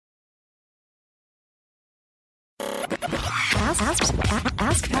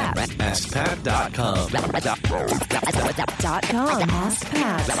Ask Pat. AskPat.com.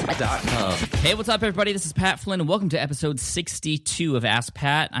 AskPat.com. Hey, what's up, everybody? This is Pat Flynn, and welcome to episode 62 of Ask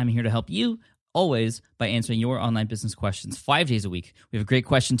Pat. I'm here to help you always by answering your online business questions 5 days a week. We have a great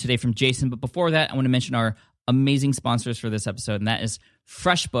question today from Jason, but before that, I want to mention our amazing sponsors for this episode, and that is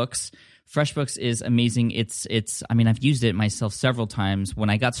FreshBooks. FreshBooks is amazing. I've used it myself several times. When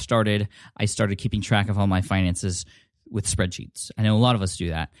I got started, I started keeping track of all my finances with spreadsheets. I know a lot of us do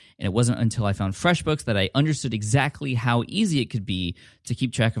that. And it wasn't until I found FreshBooks that I understood exactly how easy it could be to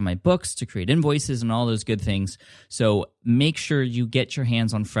keep track of my books, to create invoices, and all those good things. So make sure you get your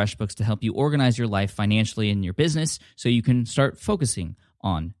hands on FreshBooks to help you organize your life financially in your business so you can start focusing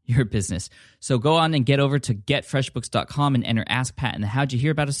on your business. So go on and get over to getfreshbooks.com and enter Ask Pat in the How'd You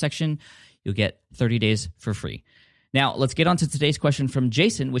Hear About Us section. You'll get 30 days for free. Now, let's get on to today's question from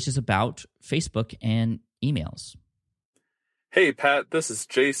Jason, which is about Facebook and emails. Hey, Pat, this is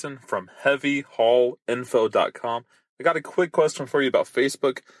Jason from heavyhaulinfo.com. I got a quick question for you about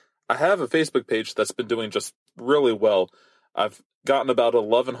Facebook. I have a Facebook page that's been doing just really well. I've gotten about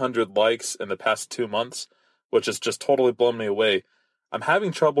 1,100 likes in the past 2 months, which has just totally blown me away. I'm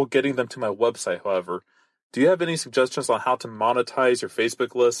having trouble getting them to my website, however. Do you have any suggestions on how to monetize your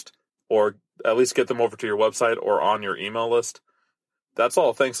Facebook list, or at least get them over to your website or on your email list? That's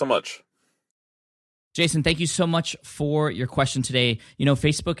all. Thanks so much. Jason, thank you so much for your question today. You know,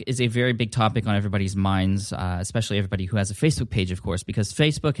 Facebook is a very big topic on everybody's minds, especially everybody who has a Facebook page, of course, because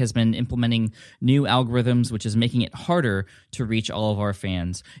Facebook has been implementing new algorithms, which is making it harder to reach all of our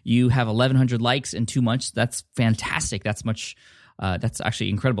fans. You have 1,100 likes in 2 months. That's fantastic. That's actually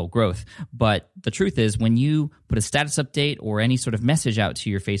incredible growth. But the truth is, when you put a status update or any sort of message out to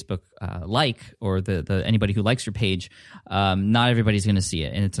your Facebook or the anybody who likes your page, not everybody's going to see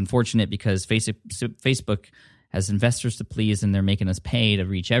it. And it's unfortunate because Facebook has investors to please, and they're making us pay to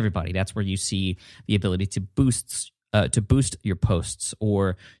reach everybody. That's where you see the ability to boost your posts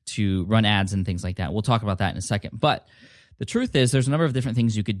or to run ads and things like that. We'll talk about that in a second. But the truth is, there's a number of different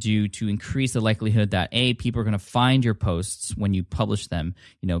things you could do to increase the likelihood that people are going to find your posts when you publish them,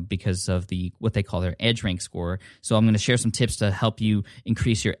 because of what they call their edge rank score. So I'm going to share some tips to help you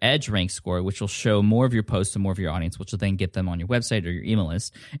increase your edge rank score, which will show more of your posts to more of your audience, which will then get them on your website or your email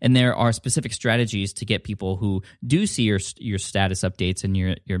list. And there are specific strategies to get people who do see your status updates and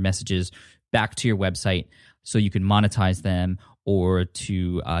your messages back to your website so you can monetize them, or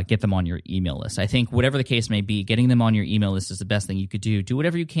to get them on your email list. I think whatever the case may be, getting them on your email list is the best thing you could do. Do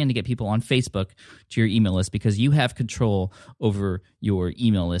whatever you can to get people on Facebook to your email list, because you have control over your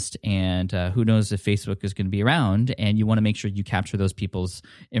email list, and who knows if Facebook is going to be around, and you want to make sure you capture those people's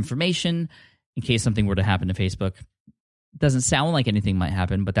information in case something were to happen to Facebook. Doesn't sound like anything might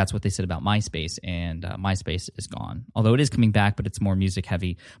happen, but that's what they said about MySpace, and MySpace is gone. Although it is coming back, but it's more music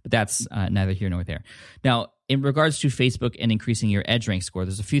heavy, but that's neither here nor there. Now, in regards to Facebook and increasing your edge rank score,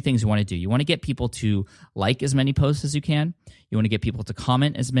 there's a few things you want to do. You want to get people to like as many posts as you can. You want to get people to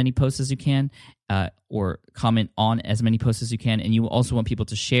comment as many posts as you can, or comment on as many posts as you can. And you also want people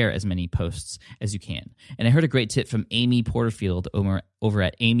to share as many posts as you can. And I heard a great tip from Amy Porterfield over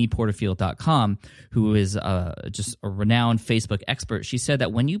at amyporterfield.com, who is just a renowned Facebook expert. She said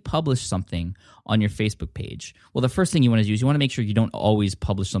that when you publish something on your Facebook page, well, the first thing you want to do is you want to make sure you don't always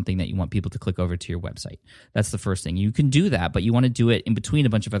publish something that you want people to click over to your website. That's the first thing. You can do that, but you want to do it in between a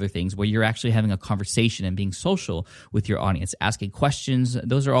bunch of other things where you're actually having a conversation and being social with your audience, asking questions.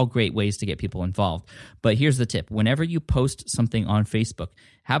 Those are all great ways to get people involved. But here's the tip. Whenever you post something on Facebook,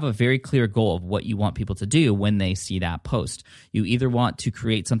 have a very clear goal of what you want people to do when they see that post. You either want to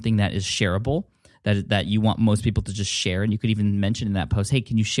create something that is shareable, that you want most people to just share, and you could even mention in that post, hey,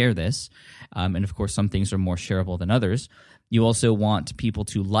 can you share this? And of course, some things are more shareable than others. You also want people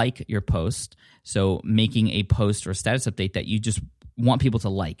to like your post, so making a post or a status update that you just want people to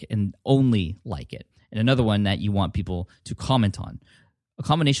like and only like it. And another one that you want people to comment on. A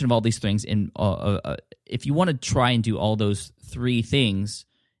combination of all these things, and if you want to try and do all those three things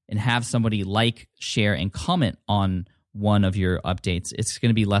and have somebody like, share, and comment on one of your updates, it's going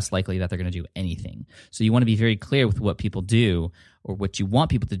to be less likely that they're going to do anything. So you want to be very clear with what people do, or what you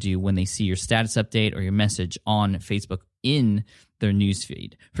want people to do when they see your status update or your message on Facebook in their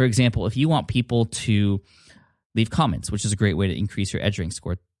newsfeed. For example, if you want people to leave comments, which is a great way to increase your edge rank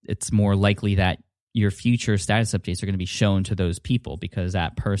score, it's more likely that your future status updates are going to be shown to those people because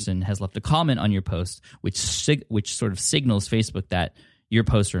that person has left a comment on your post, which sort of signals Facebook that your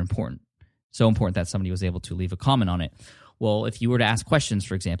posts are important. So important that somebody was able to leave a comment on it. Well, if you were to ask questions,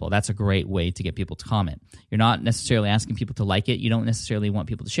 for example, that's a great way to get people to comment. You're not necessarily asking people to like it. You don't necessarily want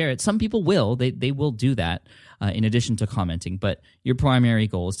people to share it. Some people will. They will do that in addition to commenting, but your primary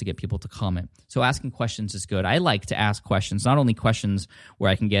goal is to get people to comment. So asking questions is good. I like to ask questions, not only questions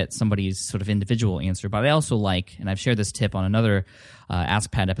where I can get somebody's sort of individual answer, but I also like, and I've shared this tip on another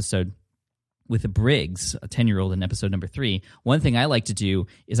Ask Pat episode with a Briggs, a 10-year-old in episode number 3, one thing I like to do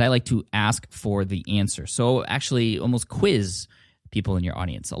is I like to ask for the answer. So actually almost quiz people in your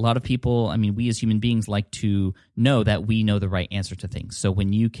audience. A lot of people, I mean, we as human beings like to know that we know the right answer to things. So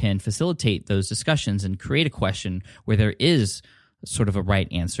when you can facilitate those discussions and create a question where there is sort of a right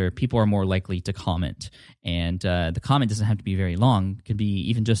answer, people are more likely to comment. And the comment doesn't have to be very long. It could be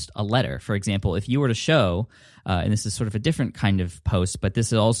even just a letter. For example, if you were to show, and this is sort of a different kind of post, but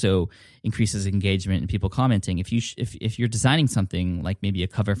this also increases engagement and people commenting. If you're designing something like maybe a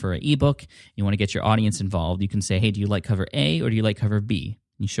cover for an ebook, you want to get your audience involved, you can say, hey, do you like cover A or do you like cover B?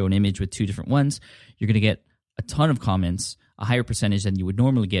 You show an image with 2 different ones. You're going to get a ton of comments, a higher percentage than you would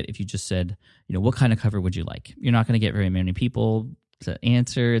normally get if you just said, what kind of cover would you like? You're not going to get very many people to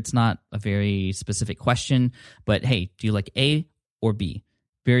answer. It's not a very specific question, but hey, do you like A or B?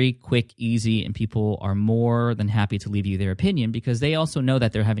 Very quick, easy, and people are more than happy to leave you their opinion because they also know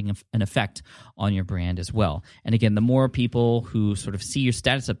that they're having an effect on your brand as well. And again, the more people who sort of see your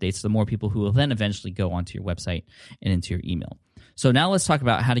status updates, the more people who will then eventually go onto your website and into your email. So now let's talk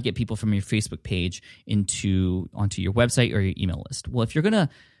about how to get people from your Facebook page onto your website or your email list. Well, if you're going to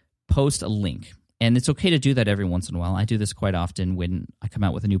post a link, and it's okay to do that every once in a while. I do this quite often when I come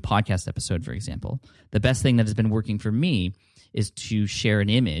out with a new podcast episode, for example. The best thing that has been working for me is to share an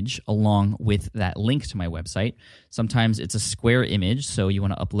image along with that link to my website. Sometimes it's a square image, so you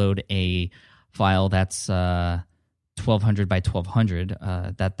want to upload a file that's 1200 by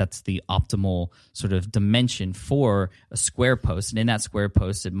 1200. That's the optimal sort of dimension for a square post. And in that square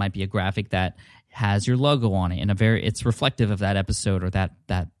post, it might be a graphic that has your logo on it, and it's reflective of that episode or that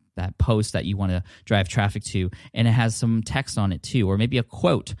post that you want to drive traffic to, and it has some text on it too, or maybe a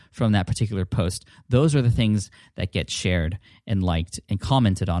quote from that particular post. Those are the things that get shared and liked and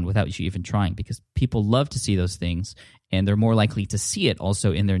commented on without you even trying, because people love to see those things, and they're more likely to see it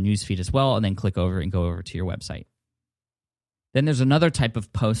also in their newsfeed as well, and then click over and go over to your website. Then there's another type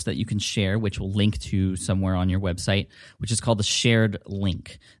of post that you can share, which will link to somewhere on your website, which is called a shared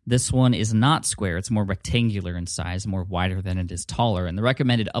link. This one is not square. It's more rectangular in size, more wider than it is taller. And the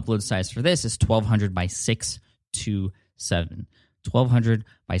recommended upload size for this is 1200 by 627. 1200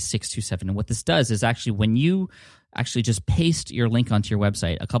 by 627. And what this does is actually when you actually just paste your link onto your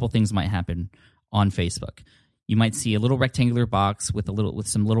website, a couple things might happen on Facebook. You might see a little rectangular box with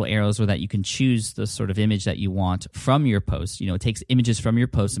some little arrows so that you can choose the sort of image that you want from your post. It takes images from your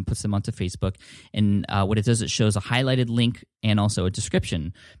post and puts them onto Facebook. And what it does, it shows a highlighted link and also a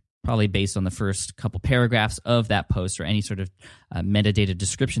description, probably based on the first couple paragraphs of that post or any sort of metadata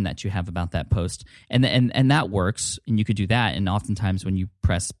description that you have about that post. And that works, and you could do that. And oftentimes when you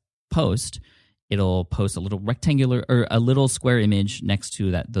press post, it'll post a little rectangular or a little square image next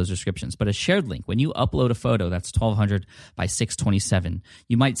to those descriptions. But a shared link, when you upload a photo that's 1200 by 627,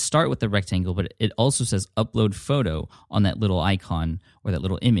 you might start with the rectangle, but it also says upload photo on that little icon or that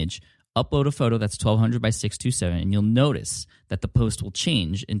little image. Upload a photo that's 1200 by 627, and you'll notice that the post will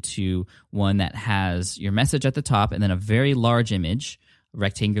change into one that has your message at the top and then a very large image,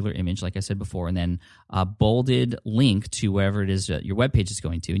 rectangular image, like I said before, and then a bolded link to wherever it is your web page is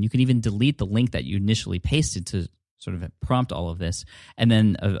going to. And you can even delete the link that you initially pasted to sort of prompt all of this, and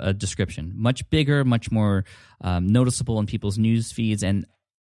then a description. Much bigger, much more noticeable in people's news feeds. And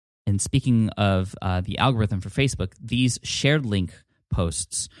speaking of the algorithm for Facebook, these shared link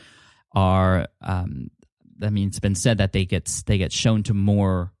posts are, it's been said that they get shown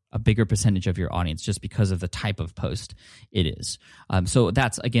to a bigger percentage of your audience just because of the type of post it is. So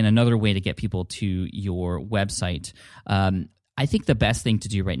that's, again, another way to get people to your website. I think the best thing to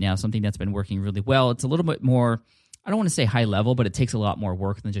do right now, something that's been working really well, it's a little bit more, I don't want to say high level, but it takes a lot more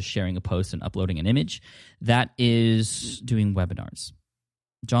work than just sharing a post and uploading an image. That is doing webinars.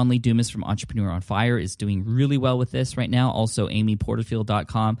 John Lee Dumas from Entrepreneur on Fire is doing really well with this right now. Also,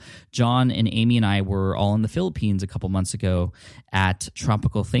 amyporterfield.com. John and Amy and I were all in the Philippines a couple months ago at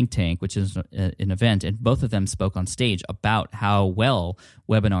Tropical Think Tank, which is an event, and both of them spoke on stage about how well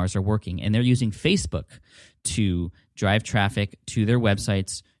webinars are working. And they're using Facebook to drive traffic to their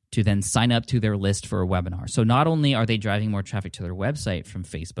websites, to then sign up to their list for a webinar. So not only are they driving more traffic to their website from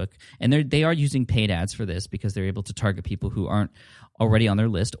Facebook, and they are using paid ads for this because they're able to target people who aren't already on their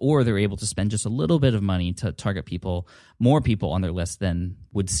list, or they're able to spend just a little bit of money to target more people on their list than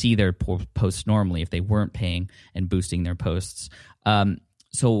would see their posts normally if they weren't paying and boosting their posts.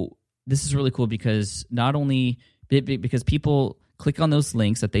 So this is really cool because not only because people click on those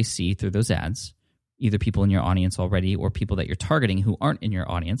links that they see through those ads, either people in your audience already or people that you're targeting who aren't in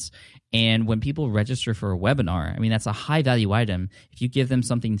your audience. And when people register for a webinar, I mean, that's a high value item. If you give them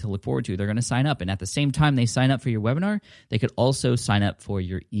something to look forward to, they're going to sign up. And at the same time they sign up for your webinar, they could also sign up for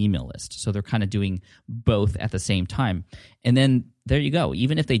your email list. So they're kind of doing both at the same time. And then there you go.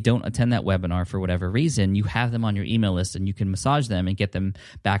 Even if they don't attend that webinar for whatever reason, you have them on your email list and you can massage them and get them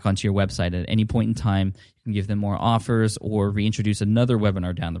back onto your website at any point in time. You can give them more offers or reintroduce another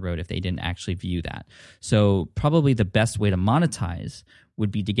webinar down the road if they didn't actually view that. So probably the best way to monetize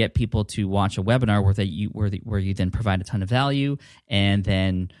would be to get people to watch a webinar where you then provide a ton of value and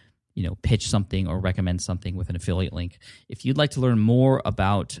then pitch something or recommend something with an affiliate link. If you'd like to learn more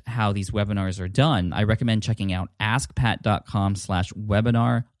about how these webinars are done, I recommend checking out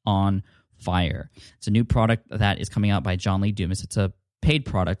askpat.com/webinar-on-fire. It's a new product that is coming out by John Lee Dumas. It's a paid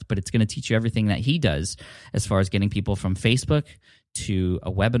product, but it's going to teach you everything that he does as far as getting people from Facebook to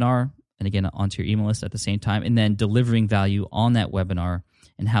a webinar and again onto your email list at the same time, and then delivering value on that webinar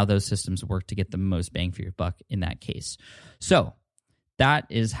and how those systems work to get the most bang for your buck in that case. So that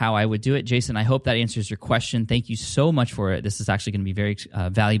is how I would do it. Jason, I hope that answers your question. Thank you so much for it. This is actually going to be very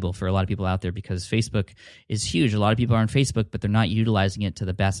valuable for a lot of people out there because Facebook is huge. A lot of people are on Facebook, but they're not utilizing it to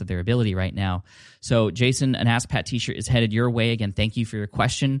the best of their ability right now. So, Jason, an Ask Pat t-shirt is headed your way. Again, thank you for your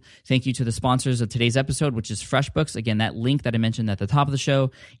question. Thank you to the sponsors of today's episode, which is FreshBooks. Again, that link that I mentioned at the top of the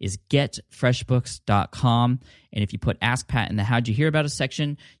show is getfreshbooks.com. And if you put Ask Pat in the How'd You Hear About Us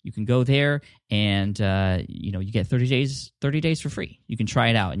section, you can go there and you get 30 days for free. You can try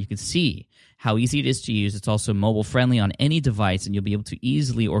it out and you can see how easy it is to use. It's also mobile friendly on any device, and you'll be able to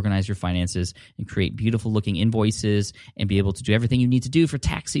easily organize your finances and create beautiful looking invoices and be able to do everything you need to do for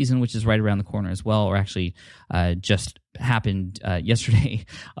tax season, which is right around the corner as well, or actually just happened yesterday,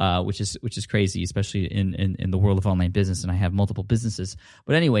 which is crazy, especially in the world of online business. And I have multiple businesses.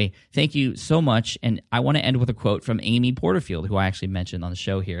 But anyway, thank you so much. And I want to end with a quote from Amy Porterfield, who I actually mentioned on the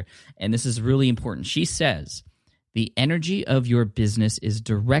show here. And this is really important. She says, "The energy of your business is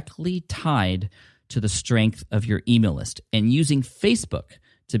directly tied to the strength of your email list. And using Facebook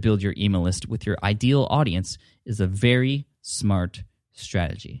to build your email list with your ideal audience is a very smart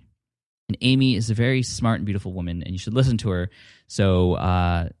strategy." And Amy is a very smart and beautiful woman, and you should listen to her.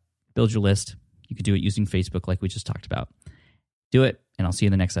 So build your list. You can do it using Facebook like we just talked about. Do it, and I'll see you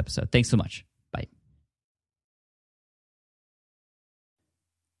in the next episode. Thanks so much. Bye.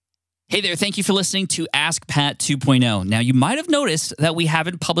 Hey there, thank you for listening to Ask Pat 2.0. Now, you might have noticed that we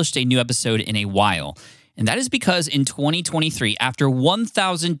haven't published a new episode in a while. And that is because in 2023, after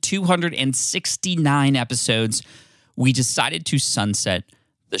 1,269 episodes, we decided to sunset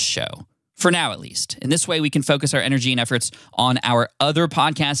the show. For now, at least. In this way, we can focus our energy and efforts on our other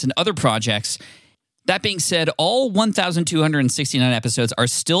podcasts and other projects. That being said, all 1,269 episodes are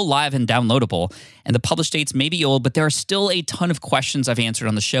still live and downloadable, and the published dates may be old, but there are still a ton of questions I've answered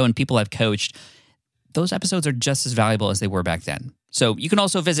on the show and people I've coached. Those episodes are just as valuable as they were back then. So you can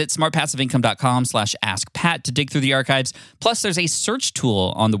also visit smartpassiveincome.com/askpat to dig through the archives. Plus, there's a search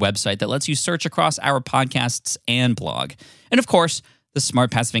tool on the website that lets you search across our podcasts and blog. And of course, the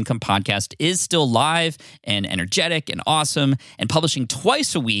Smart Passive Income podcast is still live and energetic and awesome and publishing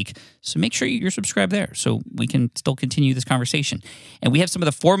twice a week. So make sure you're subscribed there so we can still continue this conversation. And we have some of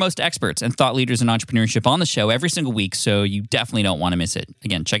the foremost experts and thought leaders in entrepreneurship on the show every single week, so you definitely don't want to miss it.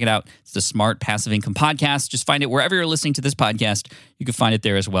 Again, check it out. It's the Smart Passive Income podcast. Just find it wherever you're listening to this podcast. You can find it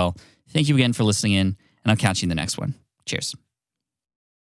there as well. Thank you again for listening in, and I'll catch you in the next one. Cheers.